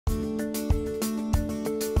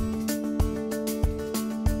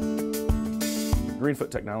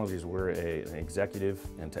Greenfoot Technologies, we're an executive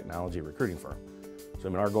and technology recruiting firm.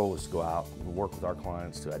 So our goal is to go out and work with our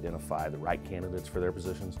clients to identify the right candidates for their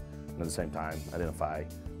positions, and at the same time identify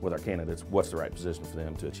with our candidates what's the right position for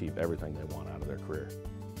them to achieve everything they want out of their career.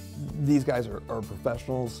 These guys are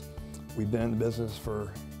professionals. We've been in the business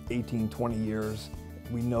for 18, 20 years.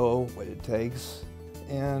 We know what it takes,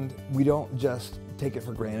 and we don't just take it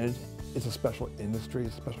for granted. It's a special industry,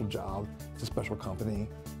 it's a special job, it's a special company,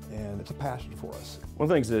 and it's a passion for us. One of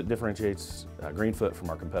the things that differentiates Greenfoot from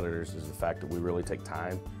our competitors is the fact that we really take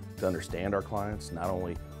time to understand our clients, not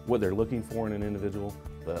only what they're looking for in an individual,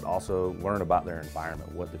 but also learn about their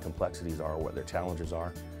environment, what the complexities are, what their challenges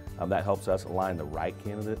are. That helps us align the right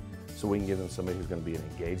candidate so we can give them somebody who's going to be an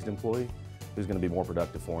engaged employee, who's going to be more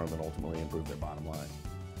productive for them and ultimately improve their bottom line.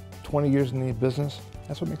 20 years in the business,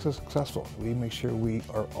 that's what makes us successful. We make sure we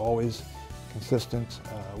are always consistent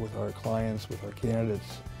with our clients, with our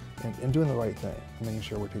candidates, and doing the right thing, making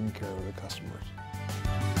sure we're taking care of the customer.